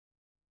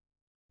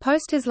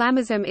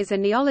Post-Islamism is a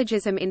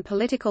neologism in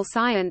political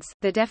science,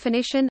 the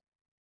definition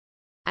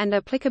and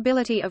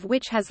applicability of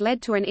which has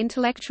led to an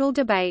intellectual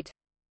debate.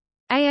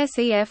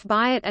 Asef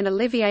Bayat and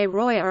Olivier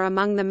Roy are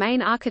among the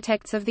main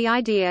architects of the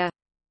idea.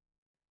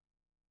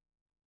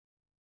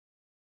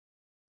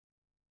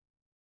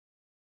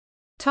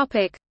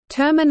 Topic: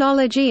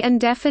 Terminology and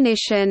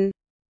definition.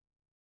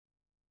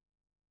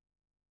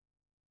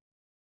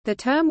 The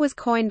term was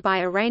coined by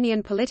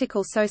Iranian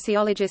political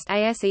sociologist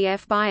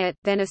Asef Bayat,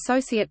 then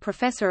associate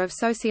professor of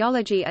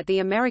sociology at the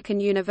American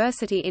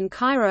University in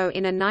Cairo,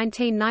 in a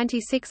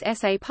 1996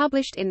 essay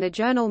published in the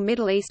journal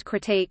Middle East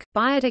Critique.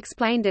 Bayat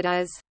explained it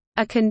as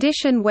a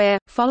condition where,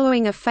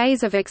 following a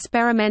phase of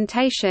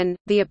experimentation,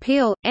 the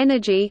appeal,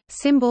 energy,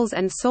 symbols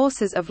and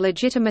sources of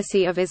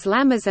legitimacy of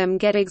Islamism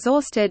get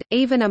exhausted,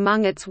 even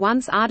among its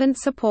once ardent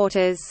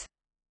supporters.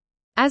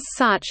 As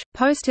such,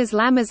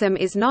 post-Islamism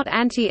is not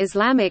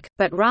anti-Islamic,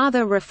 but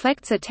rather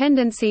reflects a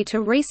tendency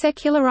to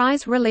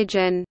resecularize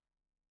religion.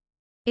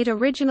 It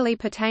originally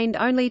pertained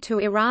only to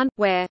Iran,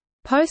 where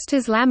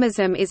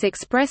post-Islamism is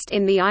expressed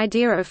in the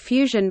idea of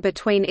fusion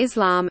between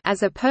Islam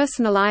as a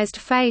personalized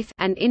faith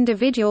and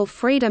individual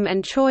freedom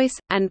and choice,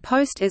 and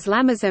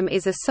post-Islamism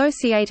is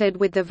associated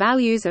with the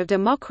values of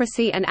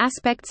democracy and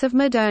aspects of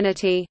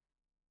modernity.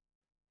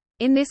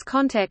 In this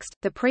context,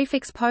 the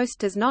prefix post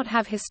does not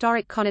have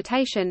historic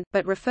connotation,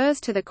 but refers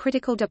to the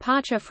critical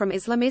departure from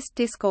Islamist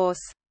discourse.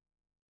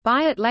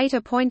 Bayat later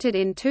pointed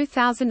in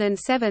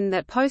 2007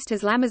 that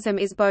post-Islamism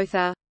is both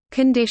a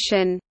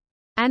condition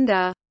and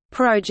a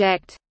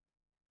project.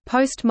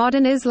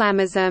 Postmodern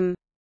Islamism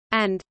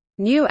and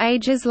New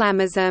Age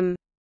Islamism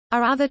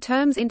are other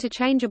terms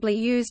interchangeably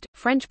used.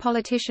 French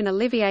politician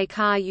Olivier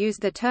Carr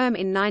used the term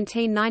in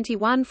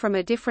 1991 from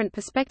a different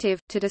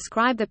perspective, to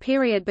describe the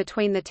period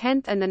between the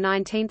 10th and the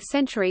 19th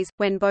centuries,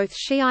 when both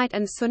Shiite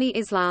and Sunni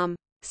Islam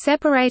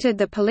separated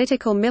the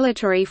political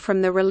military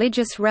from the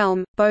religious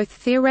realm, both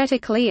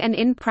theoretically and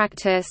in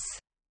practice.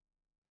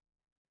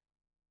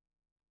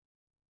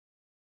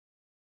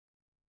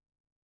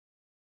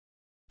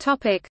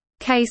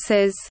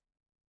 Cases.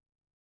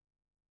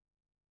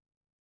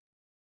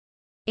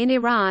 In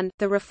Iran,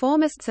 the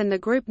reformists and the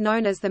group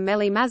known as the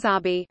Meli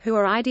Mazhabi, who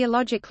are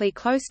ideologically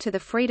close to the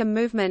freedom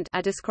movement,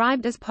 are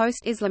described as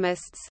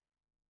post-Islamists.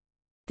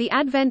 The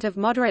advent of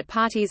moderate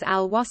parties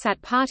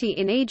Al-Wasat Party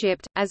in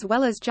Egypt, as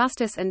well as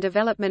Justice and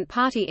Development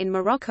Party in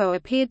Morocco,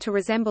 appeared to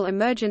resemble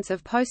emergence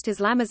of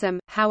post-Islamism,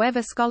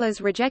 however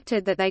scholars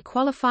rejected that they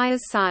qualify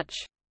as such.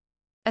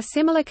 A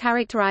similar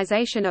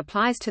characterization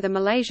applies to the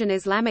Malaysian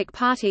Islamic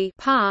Party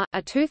 (PAR).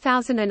 A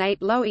 2008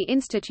 Lowy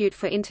Institute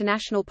for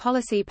International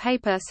Policy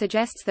paper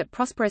suggests that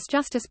Prosperous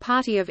Justice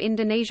Party of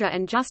Indonesia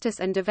and Justice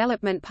and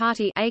Development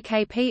Party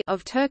 (AKP)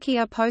 of Turkey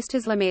are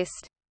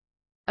post-Islamist.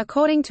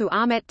 According to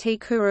Ahmet T.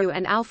 Kuru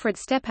and Alfred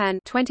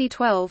Stepan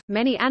 2012,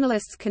 many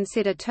analysts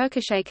consider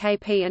Turkish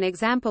AKP an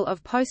example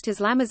of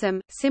post-Islamism,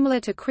 similar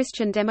to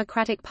Christian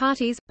democratic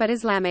parties, but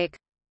Islamic.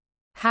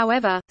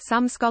 However,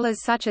 some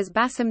scholars such as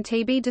Bassam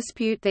Tibi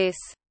dispute this.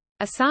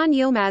 Ahsan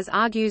Yilmaz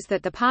argues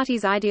that the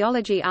party's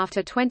ideology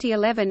after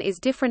 2011 is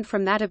different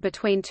from that of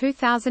between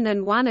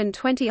 2001 and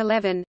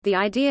 2011. The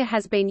idea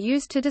has been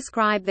used to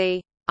describe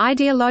the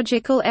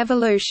ideological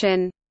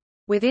evolution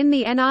within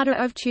the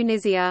Ennahda of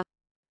Tunisia.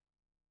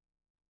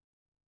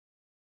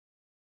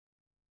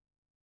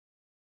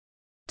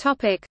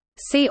 Topic: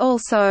 See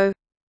also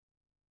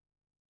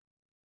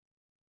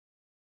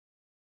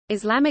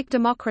Islamic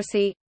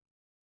democracy,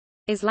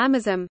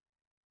 Islamism,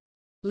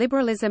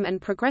 liberalism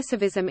and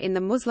progressivism in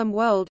the Muslim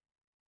world,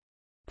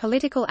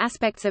 political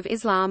aspects of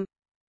Islam,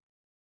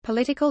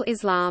 political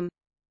Islam.